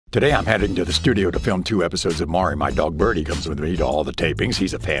Today I'm heading to the studio to film 2 episodes of Maury. My dog Birdie comes with me to all the tapings.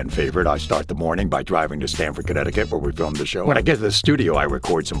 He's a fan favorite. I start the morning by driving to Stamford, Connecticut, where we film the show. When I get to the studio, I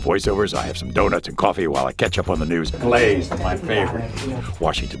record some voiceovers. I have some donuts and coffee while I catch up on the news. Glazed, my favorite.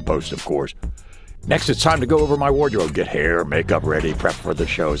 Washington Post, of course. Next, it's time to go over my wardrobe, get hair, makeup ready, prep for the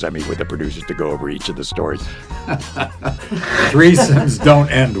shows. I meet with the producers to go over each of the stories. Threesomes don't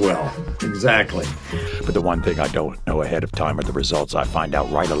end well. Exactly. But the one thing I don't know ahead of time are the results I find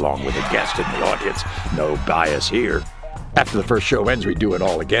out right along with the guest in the audience. No bias here. After the first show ends, we do it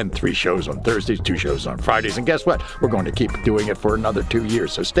all again. 3 shows on Thursdays, 2 shows on Fridays. And guess what? We're going to keep doing it for another 2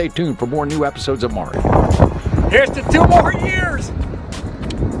 years. So stay tuned for more new episodes of Maury. Here's to 2 more years.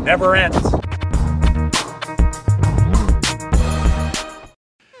 Never ends.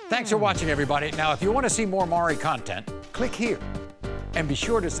 Thanks for watching, everybody. Now, if you want to see more Maury content, click here. And be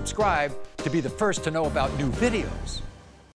sure to subscribe to be the first to know about new videos.